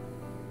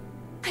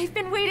 I've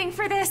been waiting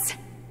for this.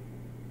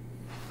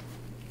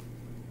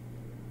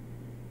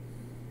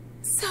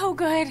 So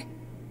good.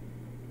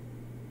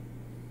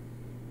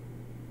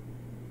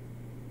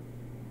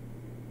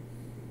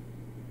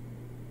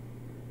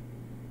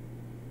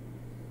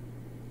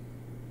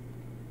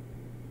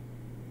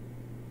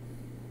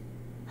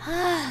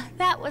 Ah,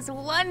 that was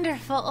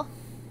wonderful.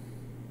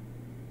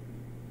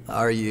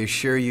 Are you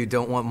sure you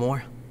don't want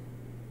more?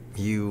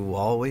 You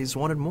always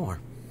wanted more.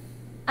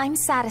 I'm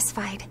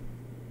satisfied.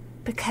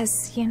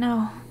 Because, you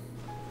know...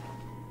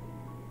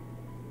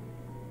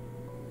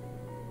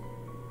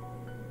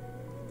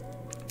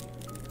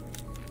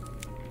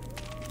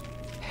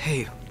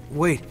 Hey,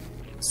 wait.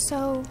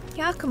 So,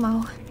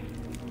 Yakumo...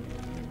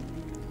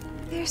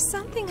 there's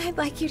something I'd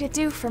like you to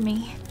do for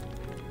me.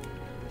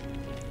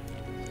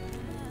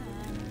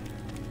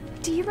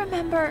 Do you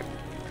remember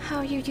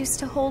how you used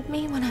to hold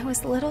me when I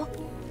was little?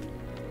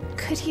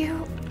 Could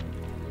you...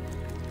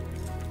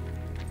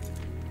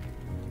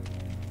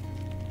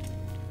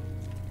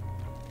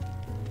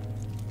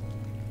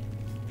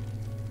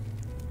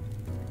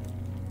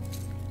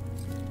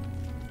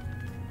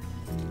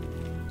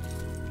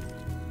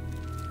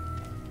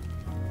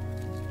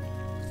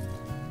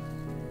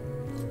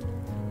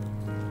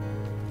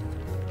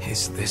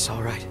 Is this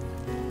all right?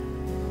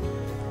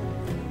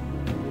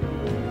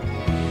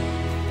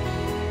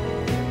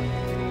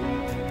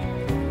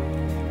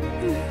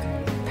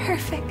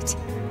 Perfect.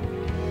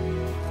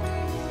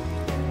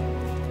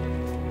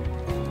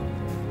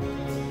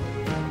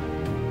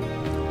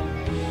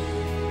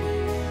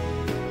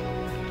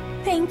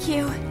 Thank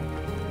you.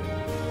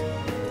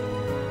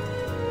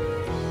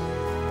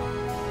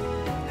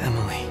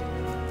 Emily.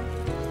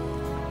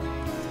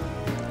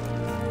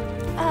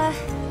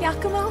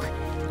 Yakumo,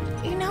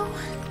 you know...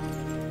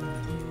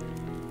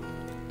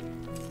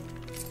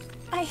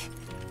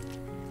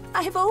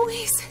 I've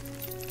always...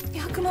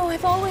 Yakumo,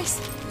 I've always...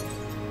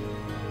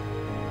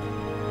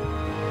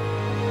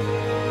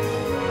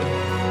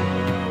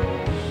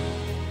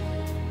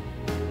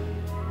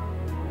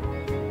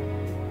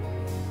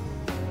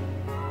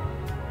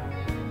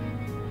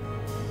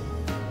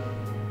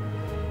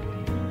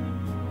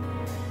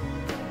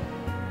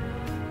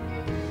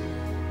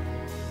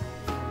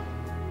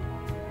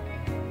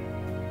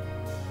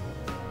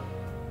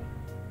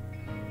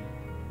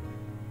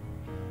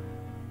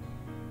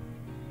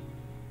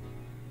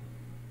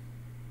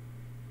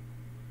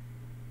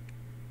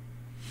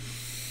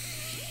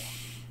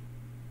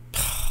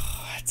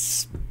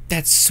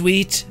 That's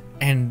sweet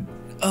and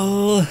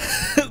oh,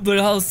 but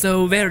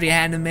also very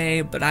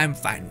anime, but I'm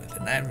fine with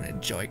it. I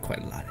enjoy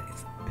quite a lot of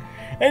these.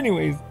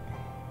 Anyways,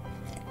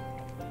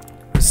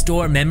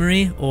 restore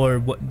memory, or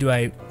what do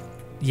I?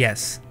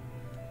 Yes.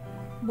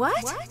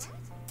 What? What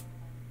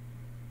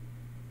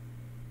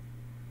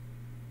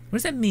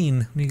does that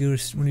mean when you do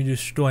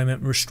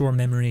restore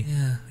memory?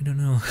 Yeah, I don't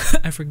know.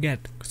 I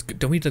forget.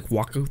 Don't we like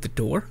walk out the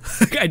door?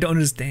 I don't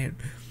understand.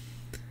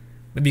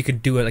 Maybe you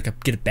could do it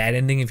like get a bad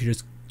ending if you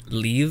just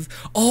leave.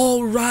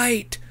 Oh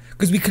right,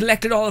 because we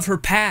collected all of her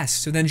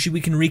past, so then we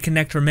can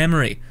reconnect her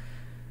memory.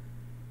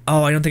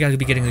 Oh, I don't think I could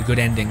be getting a good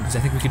ending because I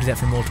think we could do that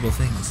for multiple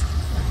things,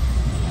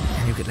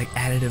 and you get like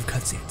additive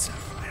cutscene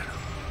stuff. I don't know.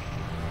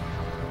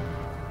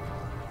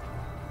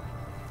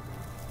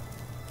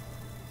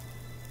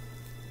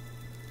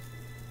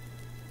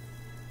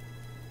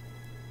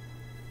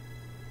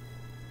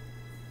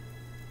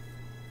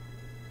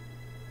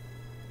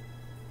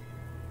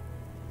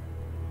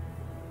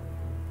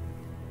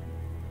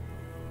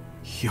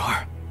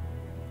 You're...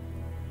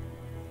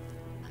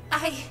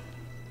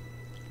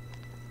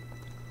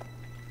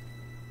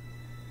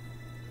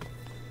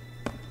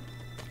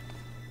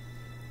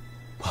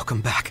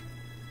 Welcome back.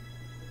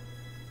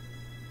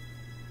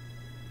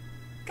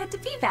 Good to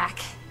be back.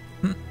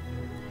 But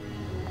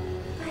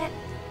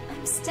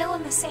I'm still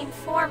in the same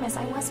form as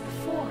I was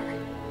before.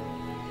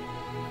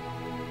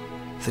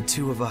 The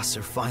two of us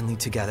are finally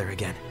together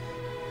again.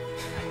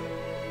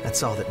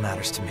 That's all that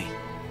matters to me.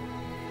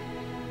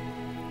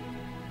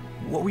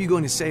 What were you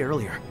going to say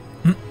earlier?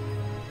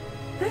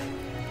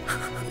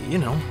 You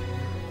know,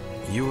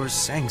 you were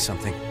saying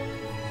something.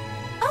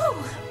 Oh,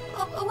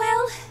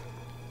 well...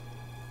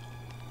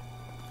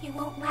 You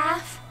won't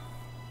laugh?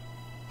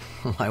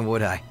 Why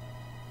would I?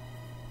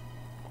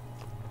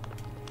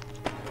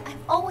 I've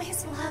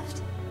always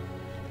loved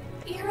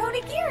your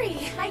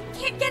onigiri. I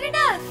can't get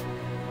enough.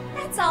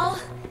 That's all.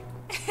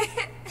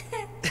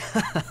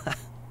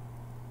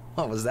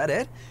 Oh, was that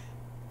it?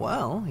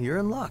 Well, you're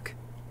in luck.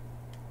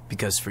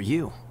 Because for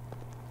you,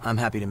 I'm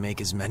happy to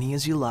make as many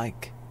as you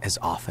like, as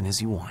often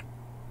as you want.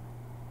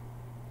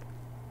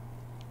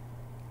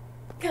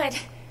 Good.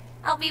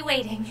 I'll be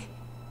waiting.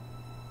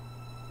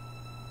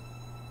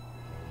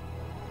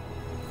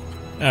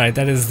 Alright,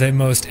 that is the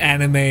most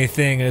anime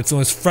thing. It's the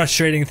most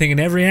frustrating thing in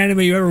every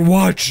anime you ever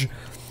watch.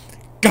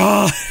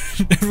 God!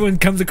 Everyone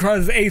comes across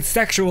as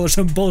asexual or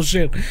some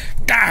bullshit.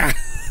 God!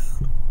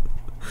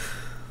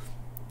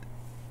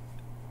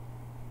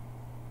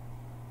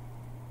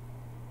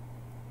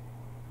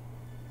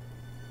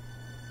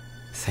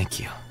 Thank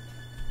you,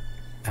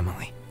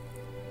 Emily.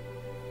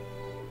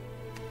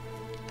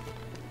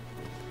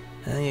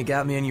 You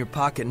got me in your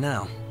pocket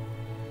now.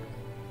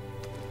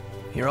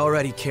 You're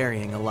already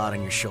carrying a lot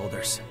on your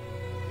shoulders.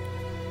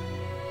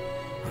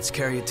 Let's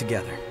carry it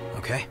together,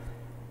 okay?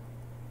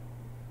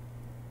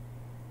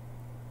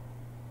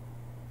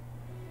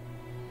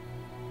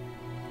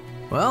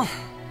 Well,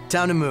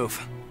 time to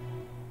move.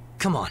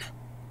 Come on.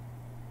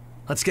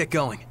 Let's get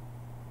going.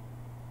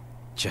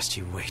 Just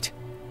you wait.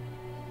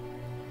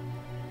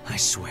 I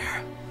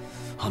swear,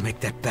 I'll make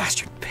that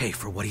bastard pay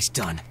for what he's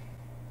done.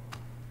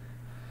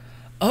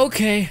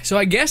 Okay, so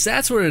I guess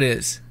that's what it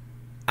is.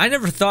 I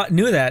never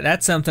knew that.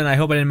 That's something I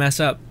hope I didn't mess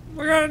up.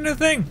 We got a new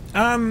thing.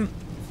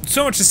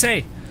 So much to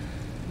say.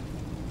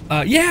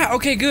 Yeah,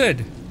 okay,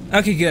 good.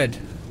 Okay, good.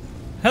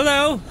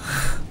 Hello.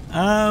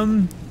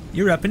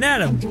 You're up and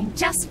at 'em. I'm doing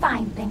just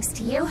fine, thanks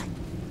to you.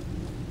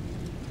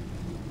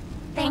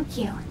 Thank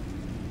you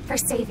for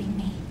saving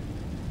me.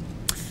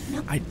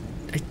 Nope.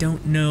 I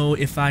don't know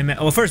if I meant...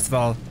 Well, first of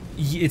all,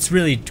 it's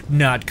really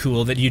not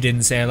cool that you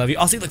didn't say I love you.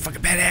 Also, you look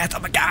fucking badass.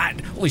 Oh my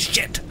god. Holy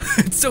shit.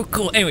 It's so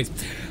cool. Anyways,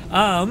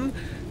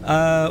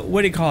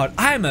 what do you call it?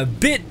 I'm a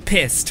bit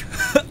pissed.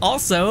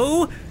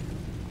 Also,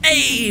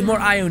 hey, more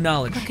IO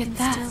knowledge. Look at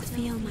that.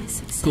 Feel my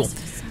success. Cool.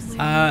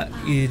 All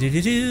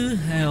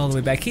the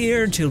way back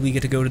here until we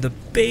get to go to the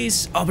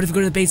base. Oh, but if we go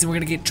to the base, then we're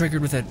gonna get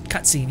triggered with a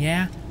cutscene,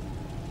 yeah?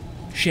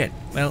 Shit.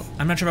 Well,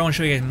 I'm not sure if I want to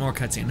show you guys more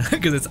cutscene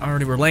because it's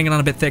already, we're laying it on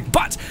a bit thick.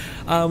 But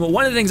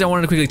one of the things I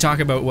wanted to quickly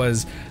talk about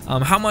was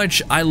how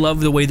much I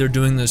love the way they're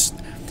doing this.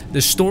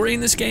 The story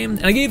in this game,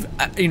 and I gave,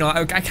 you know,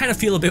 I kind of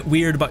feel a bit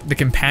weird about the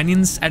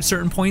companions at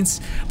certain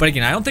points, but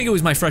again, I don't think it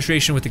was my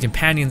frustration with the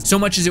companions so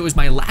much as it was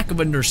my lack of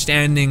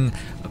understanding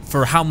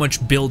for how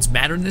much builds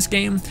matter in this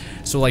game.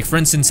 So like, for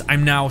instance,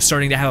 I'm now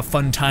starting to have a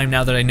fun time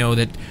now that I know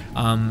that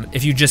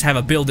if you just have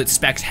a build that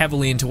specs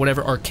heavily into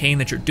whatever arcane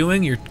that you're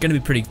doing, you're going to be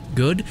pretty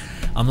good,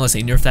 unless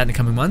they nerf that in the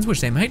coming months, which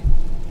they might.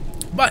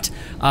 But,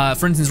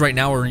 for instance, right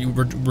now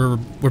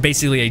we're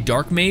basically a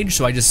dark mage,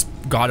 so I just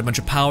got a bunch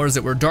of powers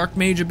that were dark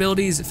mage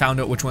abilities, found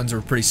out which ones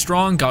were pretty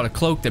strong, got a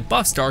cloak that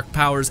buffs dark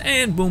powers,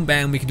 and boom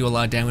bam, we can do a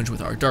lot of damage with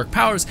our dark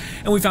powers,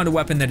 and we found a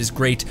weapon that is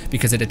great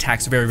because it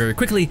attacks very, very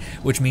quickly,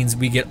 which means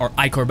we get our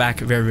Ichor back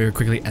very, very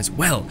quickly as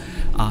well.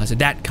 So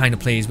that kind of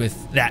plays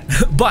with that.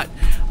 But,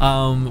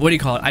 what do you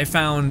call it? I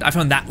found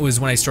that was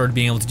when I started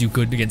being able to do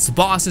good against the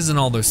bosses and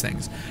all those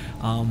things.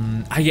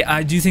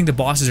 I do think the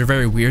bosses are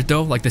very weird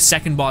though. Like the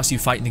second boss you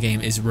fight in the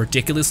game is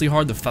ridiculously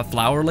hard, the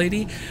flower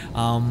lady.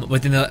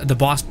 But then the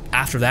boss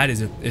after that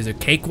is a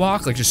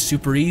cakewalk, like just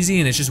super easy,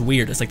 and it's just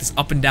weird. It's like this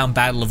up and down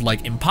battle of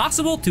like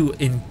impossible to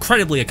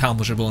incredibly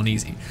accomplishable and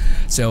easy.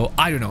 So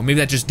I don't know, maybe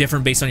that's just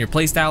different based on your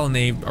playstyle, and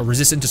they are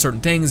resistant to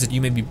certain things that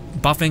you may be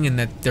buffing, and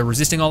that they're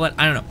resisting all that.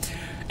 I don't know.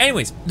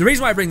 Anyways, the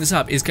reason why I bring this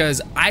up is because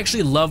I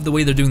actually love the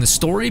way they're doing the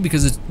story,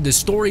 because the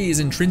story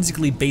is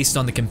intrinsically based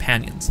on the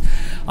companions.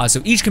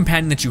 So each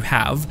companion that you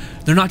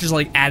have, they're not just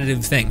like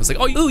additive things. Like,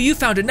 oh, you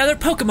found another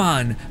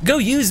Pokemon. Go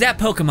use that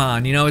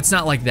Pokemon. You know, it's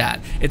not like that.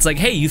 It's like,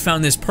 hey, you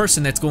found this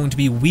person that's going to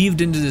be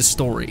weaved into this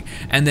story,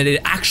 and that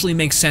it actually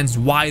makes sense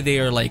why they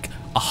are like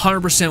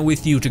 100%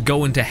 with you to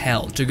go into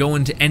hell, to go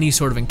into any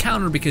sort of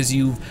encounter, because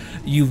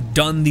you've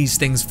done these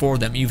things for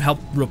them. You've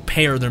helped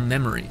repair their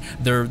memory,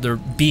 their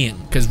being,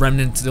 because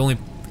Remnant, the only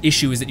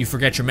issue is that you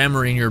forget your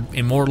memory and you're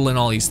immortal and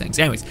all these things.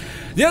 Anyways,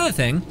 the other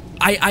thing,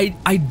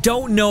 I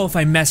don't know if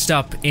I messed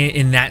up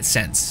in that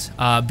sense,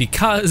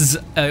 because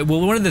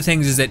well, one of the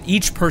things is that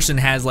each person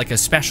has like a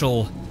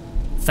special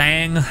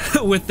thing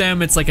with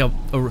them. It's like a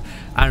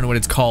I don't know what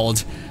it's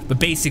called, but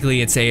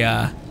basically it's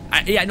a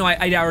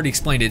I already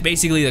explained it.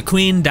 Basically, the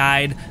queen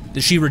died.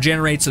 She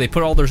regenerates, so they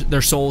put all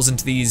their souls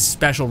into these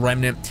special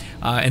remnant,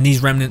 and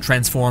these remnant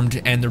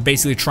transformed, and they're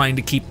basically trying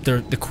to keep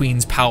the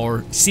queen's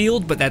power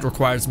sealed, but that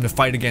requires them to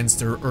fight against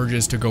their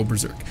urges to go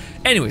berserk.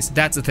 Anyways,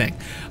 that's the thing.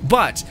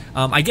 But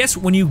I guess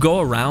when you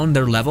go around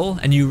their level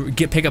and you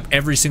pick up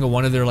every single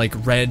one of their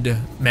like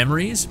red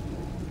memories,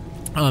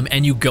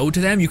 and you go to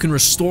them, you can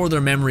restore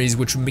their memories,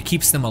 which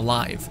keeps them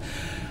alive.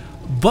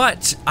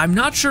 But I'm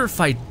not sure if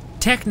I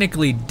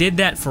technically did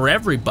that for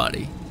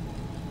everybody,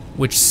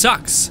 which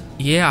sucks.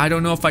 Yeah, I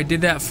don't know if I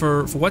did that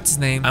for what's his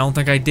name. I don't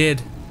think I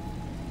did.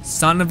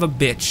 Son of a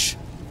bitch.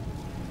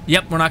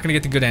 Yep, we're not gonna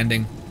get the good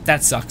ending.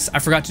 That sucks. I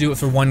forgot to do it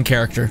for one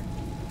character.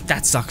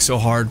 That sucks so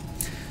hard.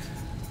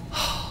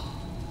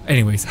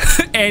 Anyways,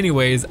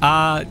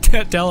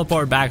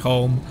 teleport back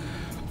home.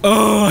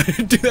 Oh, I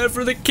didn't do that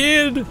for the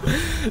kid.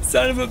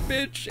 Son of a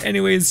bitch.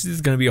 Anyways, this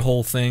is gonna be a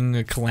whole thing,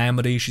 a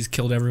calamity. She's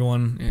killed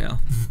everyone. Yeah.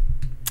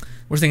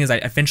 Worst thing is I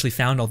eventually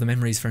found all the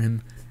memories for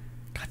him.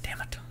 God damn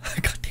it.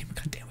 God damn it,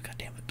 god damn it, god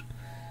damn it.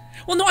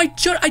 Well, no, I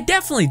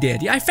definitely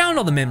did. Yeah, I found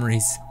all the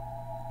memories.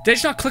 Did I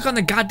just not click on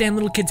the goddamn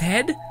little kid's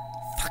head?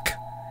 Fuck.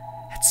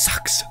 That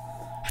sucks.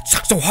 That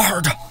sucks so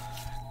hard.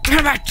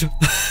 Damn it.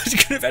 She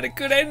could have had a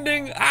good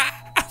ending.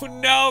 Oh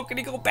no, can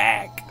he go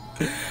back?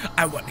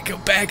 I want to go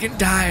back in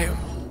time.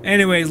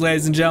 Anyways,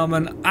 ladies and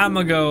gentlemen, I'm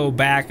gonna go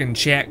back and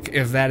check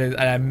if that is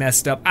I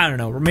messed up. I don't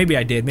know. Or maybe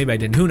I did, maybe I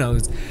didn't. Who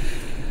knows?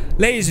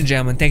 Ladies and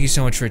gentlemen, thank you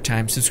so much for your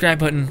time. Subscribe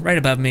button right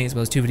above me, as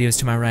well as 2 videos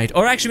to my right.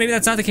 Or actually, maybe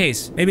that's not the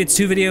case. Maybe it's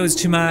 2 videos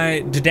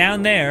to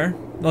down there.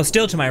 Well,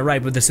 still to my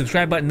right, but the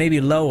subscribe button may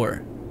be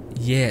lower.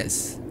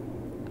 Yes.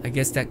 I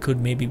guess that could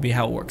maybe be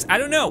how it works. I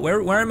don't know.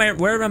 Where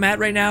I'm at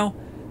right now,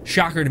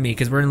 shocker to me,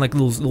 because we're in like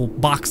little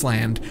box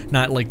land,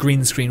 not like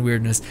green screen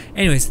weirdness.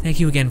 Anyways, thank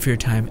you again for your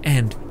time,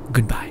 and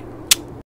goodbye.